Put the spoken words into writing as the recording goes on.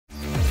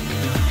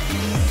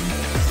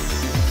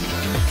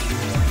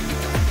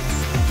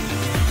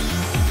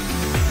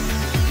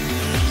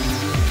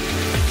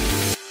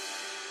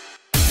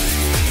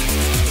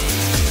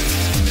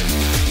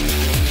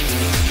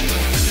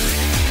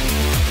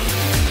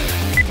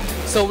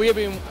So we've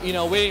been,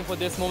 waiting for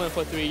this moment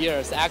for 3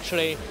 years.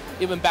 Actually,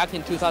 even back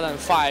in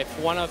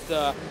 2005, one of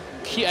the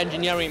key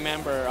engineering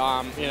member,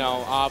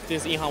 of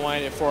this EHang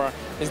 184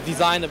 is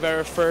designed the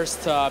very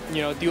first,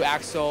 dual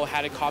axle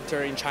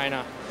helicopter in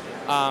China.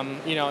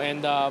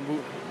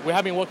 We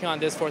have been working on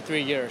this for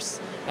 3 years,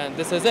 and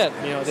this is it.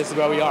 This is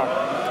where we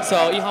are. So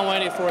EHang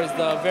 184 is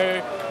the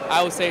very,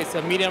 I would say, it's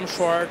a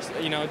medium-short,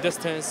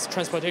 distance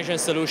transportation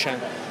solution.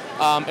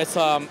 We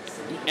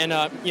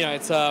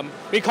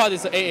call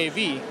this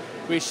AAV,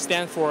 which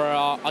stands for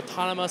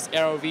autonomous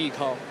aero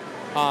vehicle.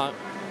 The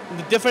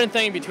different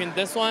thing between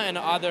this one and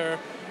other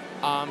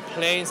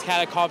planes,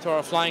 helicopter,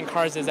 or flying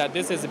cars is that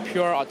this is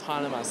pure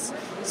autonomous.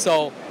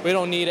 So we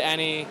don't need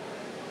any,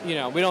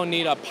 we don't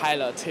need a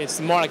pilot. It's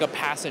more like a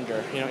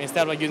passenger.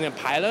 Instead of using a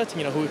pilot,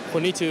 who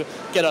need to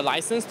get a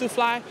license to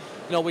fly.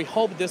 We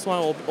hope this one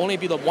will only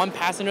be the one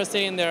passenger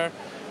sitting there,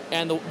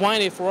 and the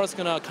 184 is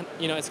gonna,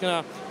 it's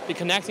gonna be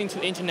connecting to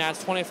the internet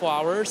 24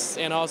 hours,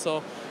 and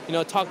also,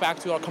 talk back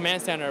to our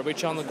command center, which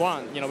is on the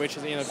ground, which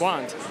is in the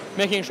ground,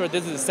 making sure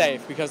this is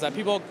safe, because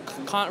people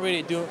can't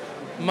really do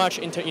much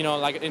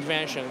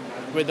intervention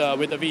with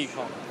the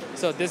vehicle.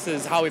 So this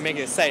is how we make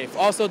it safe.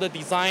 Also, the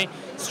design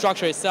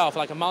structure itself,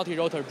 like a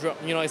multi-rotor,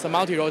 it's a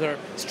multi-rotor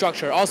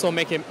structure, also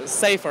make it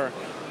safer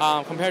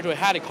compared to a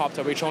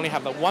helicopter, which only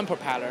have one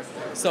propeller.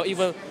 So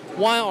even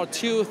 1 or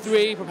 2,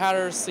 3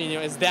 propellers,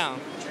 is down,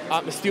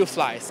 it still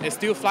flies. It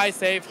still flies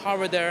safe,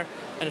 hover there,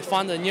 and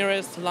find the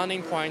nearest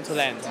landing point to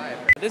land.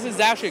 This is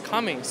actually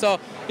coming. So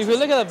if you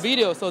look at the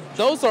video, so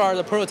those are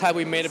the prototype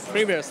we made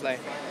previously.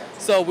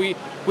 So we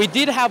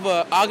did have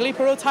an ugly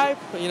prototype,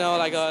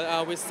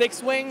 with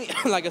 6 wing,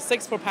 like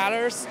 6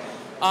 propellers.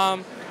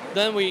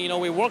 Then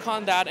we work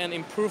on that and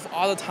improve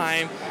all the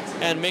time,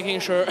 and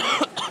making sure,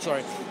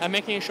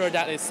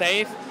 that it's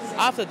safe.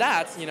 After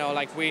that,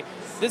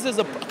 this is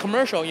a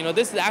commercial.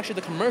 This is actually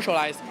the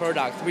commercialized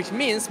product, which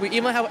means we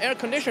even have air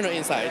conditioner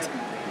inside,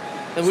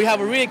 and we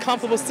have a really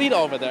comfortable seat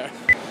over there.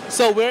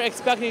 So we're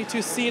expecting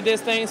to see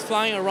these things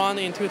flying around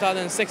in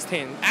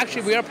 2016.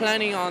 Actually, we are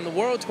planning on the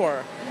world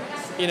tour.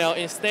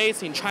 In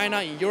States, in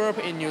China, in Europe,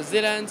 in New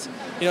Zealand,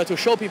 to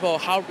show people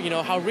how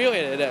real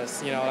it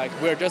is.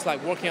 We're just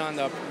working on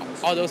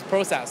all those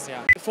process.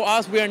 Yeah. For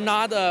us, we're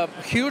not a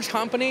huge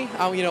company.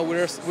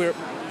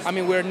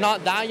 We're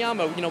not that young,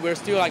 but we're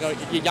still a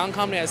young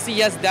company. And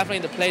CES is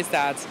definitely the place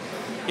that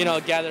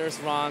gathers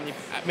around.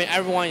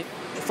 Everyone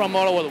from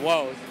all over the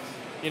world.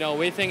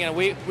 We think, and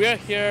we're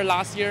here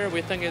last year.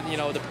 We think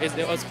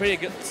it was pretty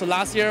good. So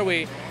last year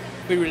we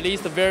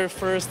released the very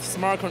first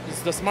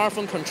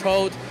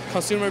smartphone-controlled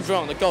consumer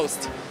drone, the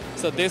Ghost.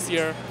 So this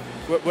year,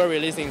 we're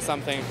releasing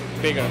something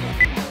bigger.